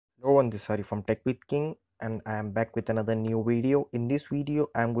Hello everyone, this is Hari from Tech with King and I am back with another new video. In this video,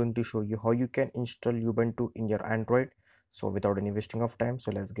 I am going to show you how you can install Ubuntu in your Android. So without any wasting of time,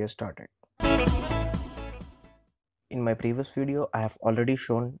 so let's get started. In my previous video, I have already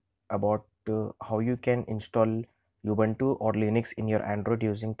shown about how you can install Ubuntu or Linux in your Android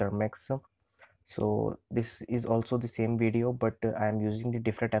using Termux. So this is also the same video, but I am using the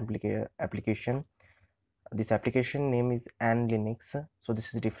different application. This application name is Anlinux. So this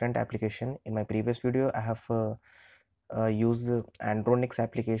is a different application. In my previous video, I have used Anlinux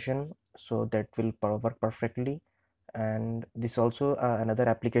application, so that will work perfectly. And this also another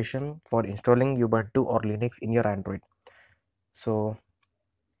application for installing Ubuntu or Linux in your Android. So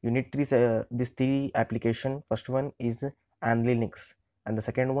you need these three application. First one is Anlinux, and the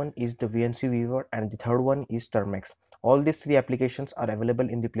second one is the VNC Viewer, and the third one is Termux. All these three applications are available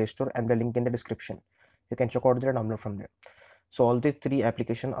in the Play Store and the link in the description. You can check out there and download from there. So all these three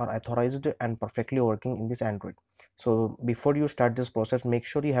applications are authorized and perfectly working in this Android. So before you start this process, make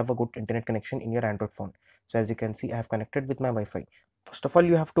sure you have a good internet connection in your Android phone. So as you can see, I have connected with my Wi-Fi. First of all,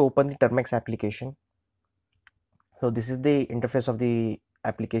 you have to open the Termux application. So this is the interface of the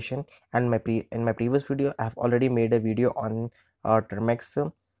application, and in my previous video I have already made a video on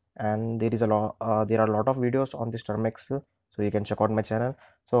Termux, and there are a lot of videos on this Termux, so you can check out my channel.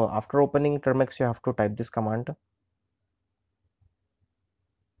 So after opening Termux, you have to type this command.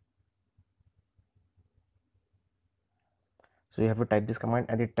 So you have to type this command,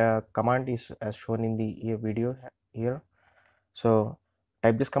 and it command is as shown in the video here. So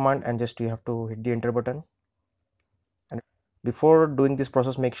type this command and just you have to hit the enter button. And before doing this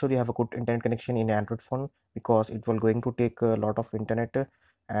process, make sure you have a good internet connection in Android phone, because it will going to take a lot of internet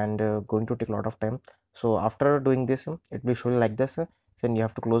and going to take a lot of time. So after doing this, it will show you like this. Then you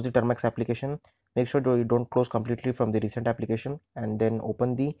have to close the Termux application. Make sure you don't close completely from the recent application, and then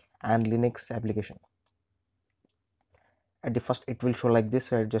open the Anlinux application. At the first it will show like this,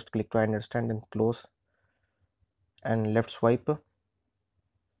 so I just click to understand and close and left swipe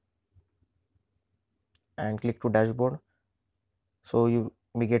and click to dashboard. So you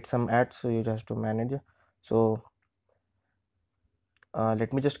may get some ads, so you just have to manage. So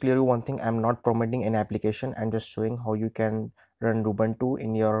let me just clear you one thing. I'm not promoting an application. I'm just showing how you can run Ubuntu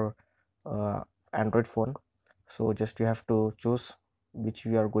in your Android phone. So just you have to choose which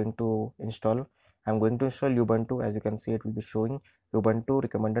you are going to install. I'm going to install Ubuntu. As you can see, it will be showing Ubuntu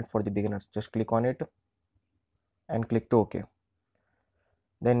recommended for the beginners. Just click on it and click to OK.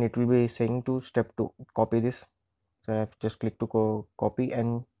 Then it will be saying to step 2, copy this. So I have just click to copy,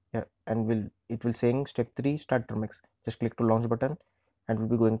 and yeah, and it will saying step 3, start Termux. Just click to launch button, and we'll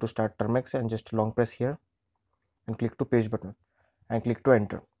be going to start Termux, and just long press here and click to paste button and click to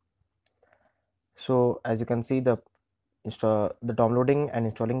enter. So as you can see, the downloading and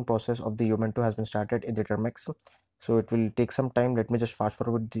installing process of the Ubuntu has been started in the Termux. So it will take some time. Let me just fast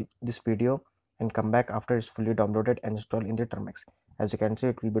forward this video and come back after it's fully downloaded and installed in the Termux. As you can see,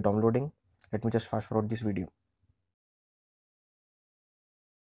 it will be downloading. Let me just fast forward this video.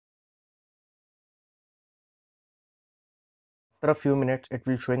 After a few minutes, it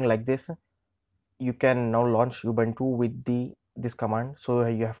will showing like this. You can now launch Ubuntu with this command. So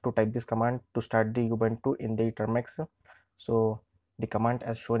you have to type this command to start the Ubuntu in the Termux. So the command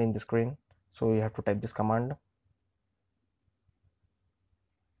as shown in the screen. So you have to type this command.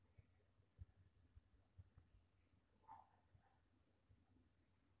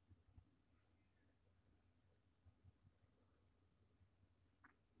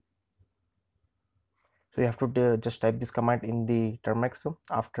 So you have to just type this command in the Termux.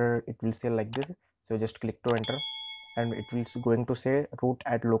 After it will say like this, so just click to enter, and it will going to say root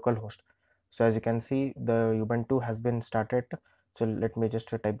at localhost. So as you can see, the Ubuntu has been started. So let me just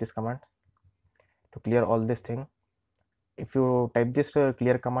type this command to clear all this thing. If you type this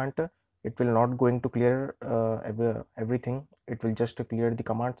clear command, it will not going to clear everything. It will just clear the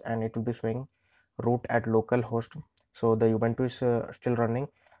commands, and it will be showing root at localhost. So the Ubuntu is still running.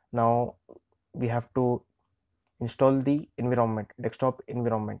 Now we have to install the environment, desktop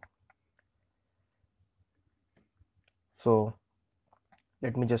environment. So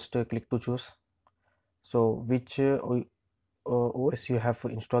let me just click to choose. So which OS you have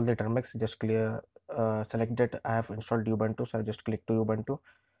installed the Termux, just select that I have installed Ubuntu. So I just click to Ubuntu,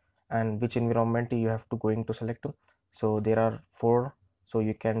 and which environment you have to going to select. So there are 4, so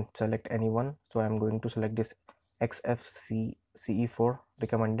you can select any one. So I'm going to select this XFCE4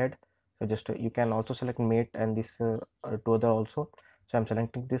 recommended. So just you can also select mate and this 2 other also. So I'm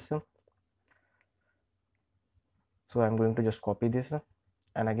selecting this. So I'm going to just copy this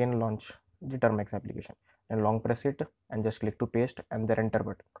and again launch the Termux application, and long press it and just click to paste and then enter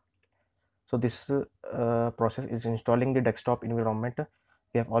button. So this process is installing the desktop environment.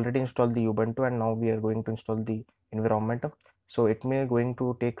 We have already installed the Ubuntu and now we are going to install the environment. So it may going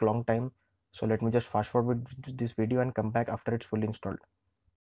to take long time. So let me just fast forward this video and come back after it's fully installed.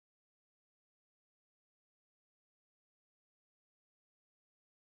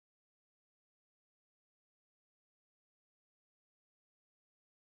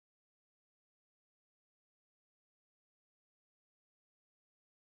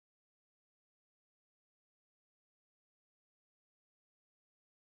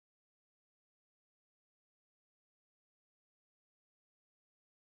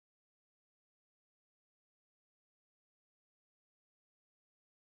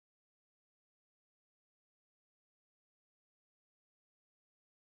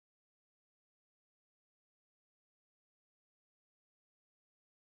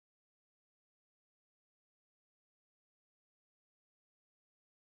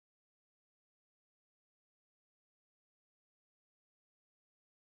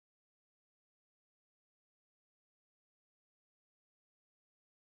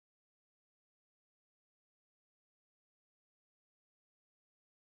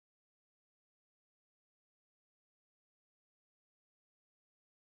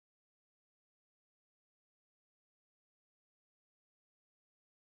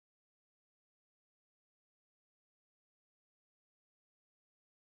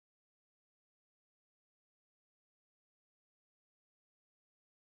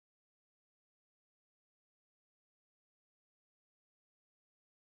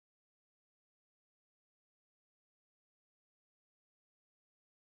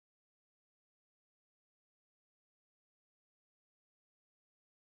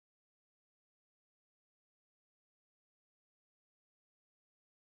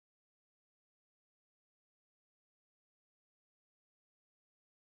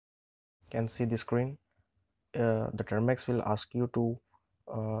 Can see the screen. The Termux will ask you to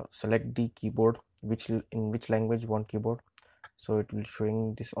select the keyboard, in which language you want keyboard. So it will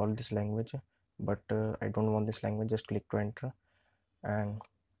showing this all this language, but I don't want this language. Just click to enter, and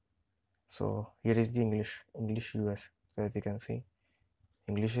so here is the English US. So as you can see,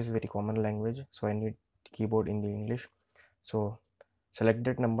 English is very common language, so I need keyboard in the English. So select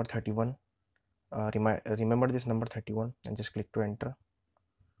that number 31. Remember this number 31 and just click to enter.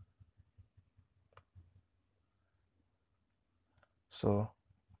 So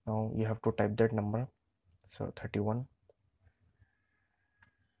now you have to type that number, so 31.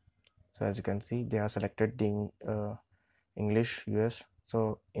 So as you can see, they have selected the English US.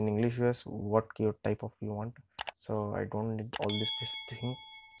 So in English US, what key type of you want? So I don't need all this thing.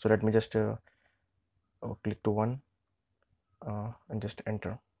 So let me just click to 1 and just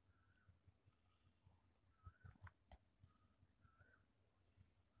enter.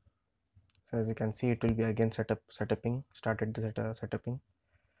 So as you can see, it will be again setuping, started the setuping.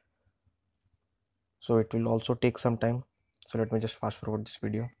 So it will also take some time. So let me just fast forward this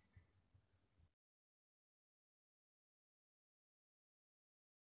video.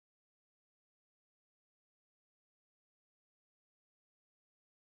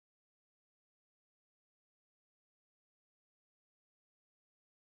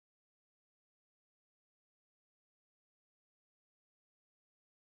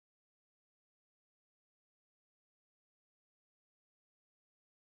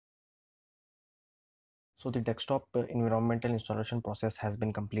 So the desktop environmental installation process has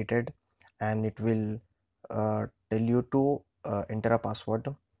been completed, and it will tell you to enter a password.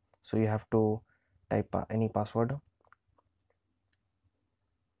 So you have to type any password.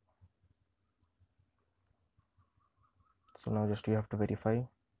 So now just you have to verify.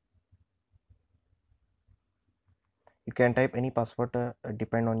 You can type any password,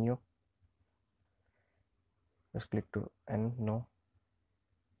 depend on you. Just click to N, no.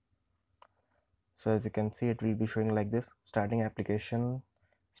 So as you can see, it will be showing like this: starting application,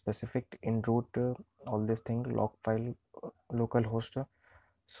 specific, in root, all this thing, log file, local host.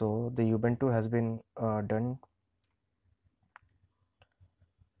 So the Ubuntu has been done.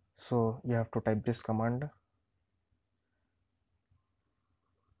 So you have to type this command.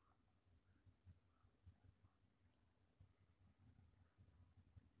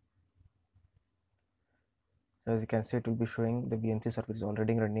 So as you can see, it will be showing the VNC service is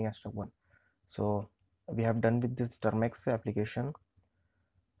already running as step 1. So we have done with this Termux application.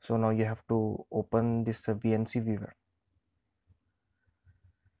 So now you have to open this VNC Viewer.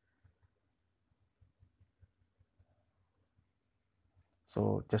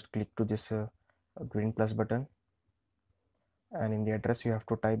 So just click to this green plus button, and in the address you have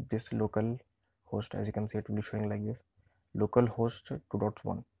to type this local host. As you can see, it will be showing like this: local host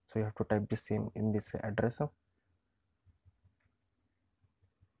 2.1. So you have to type the same in this address.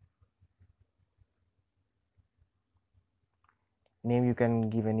 Name, you can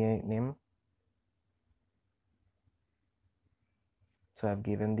give any name. So I've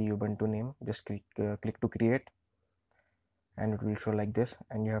given the Ubuntu name. Just click to create, and it will show like this,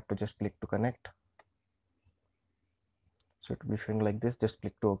 and you have to just click to connect. So it will be showing like this. Just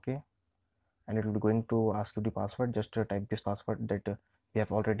click to OK, and it will be going to ask you the password. Just type this password that we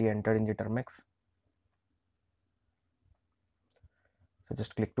have already entered in the Termux. So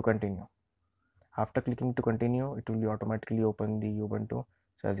just click to continue. After clicking to continue, it will be automatically open the Ubuntu.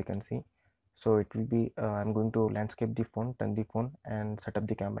 So as you can see, so it will be I'm going to landscape the phone, turn the phone, and set up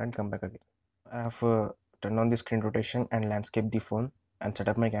the camera and come back again. I have turned on the screen rotation and landscape the phone and set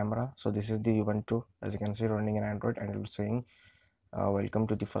up my camera. So this is the Ubuntu, as you can see, running in Android, and it will saying welcome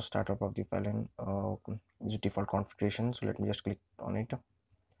to the first startup of the file default configuration. So let me just click on it.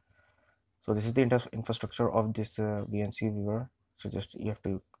 So this is the infrastructure of this VNC viewer. So just you have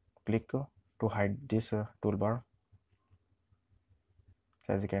to click to hide this toolbar.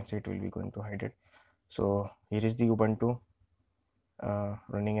 So as you can see, it will be going to hide it. So here is the Ubuntu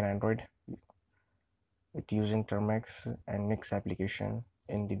running in Android with using Termux and Anlinux application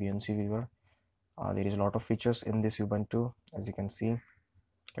in the VNC viewer. There is a lot of features in this Ubuntu, as you can see.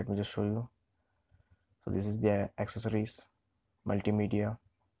 Let me just show you. So this is the accessories, multimedia,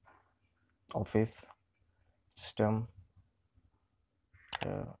 office, system.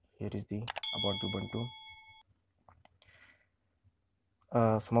 Here is the about Ubuntu.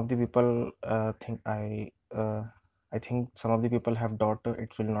 Some of the people I think some of the people have thought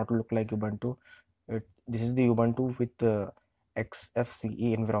it will not look like Ubuntu. This is the Ubuntu with the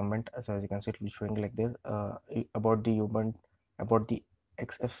XFCE environment. So as you can see, it will be showing like this. About the Ubuntu, about the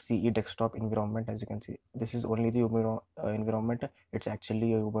XFCE desktop environment. As you can see, this is only the environment. It's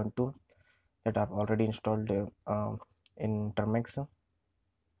actually a Ubuntu that I've already installed in Termux.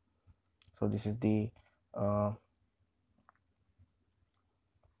 So this is the file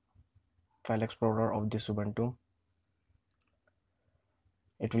explorer of this Ubuntu.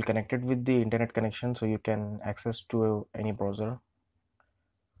 It will connect it with the internet connection, so you can access to any browser.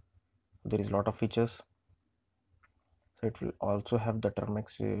 There is a lot of features. So it will also have the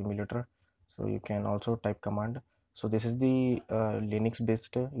Termux emulator, so you can also type command. So this is the Linux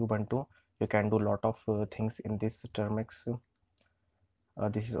based Ubuntu. You can do a lot of things in this Termux.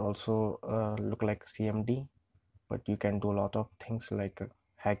 This is also look like CMD, but you can do a lot of things like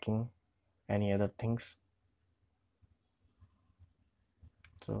hacking, any other things.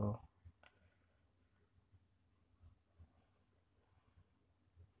 So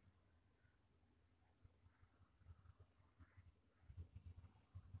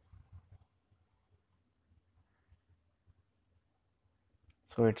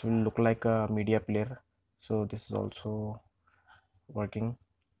it will look like a media player. So this is also working.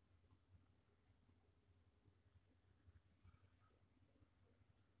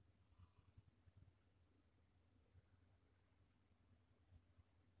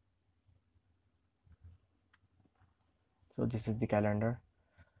 So this is the calendar.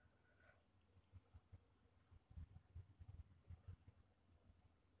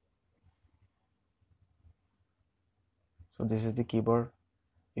 So this is the keyboard.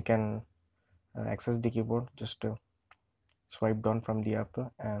 You can access the keyboard. Just swipe down from the app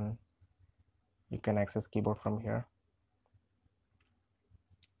and you can access keyboard from here.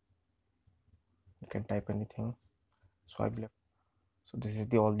 You can type anything. Swipe left. So this is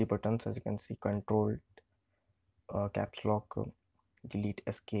the all the buttons, as you can see: control, caps lock, delete,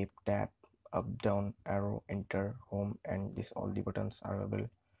 escape, tab, up, down, arrow, enter, home, and this all the buttons are available.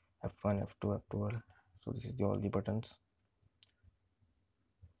 F1, F2, F12. So this is the all the buttons,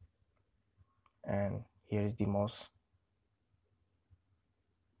 and here is the mouse.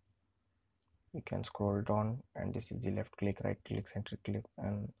 You can scroll down, and this is the left click, right click, center click,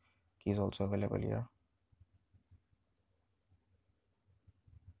 and keys also available here.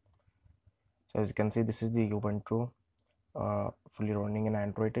 So as you can see, this is the Ubuntu fully running in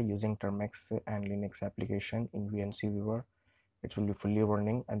Android using Termux and Linux application in VNC Viewer. It will be fully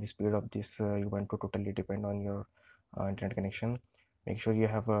running, and the speed of this Ubuntu totally depend on your internet connection. Make sure you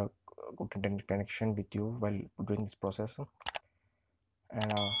have a good internet connection with you while doing this process,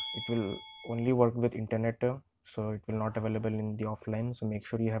 and it will only work with internet, so it will not available in the offline. So make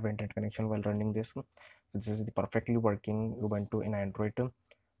sure you have internet connection while running this. So this is the perfectly working Ubuntu in Android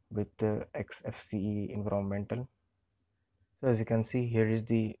with XFCE environmental. So as you can see, here is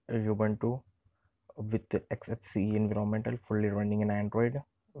the Ubuntu with the XFCE environmental fully running in Android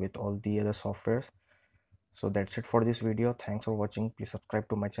with all the other softwares. So that's it for this video. Thanks for watching. Please subscribe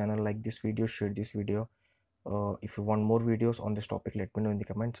to my channel, like this video, share this video. If you want more videos on this topic, let me know in the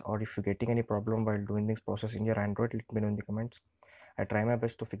comments, or if you're getting any problem while doing this process in your Android, let me know in the comments. I try my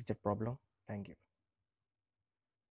best to fix that problem. Thank you.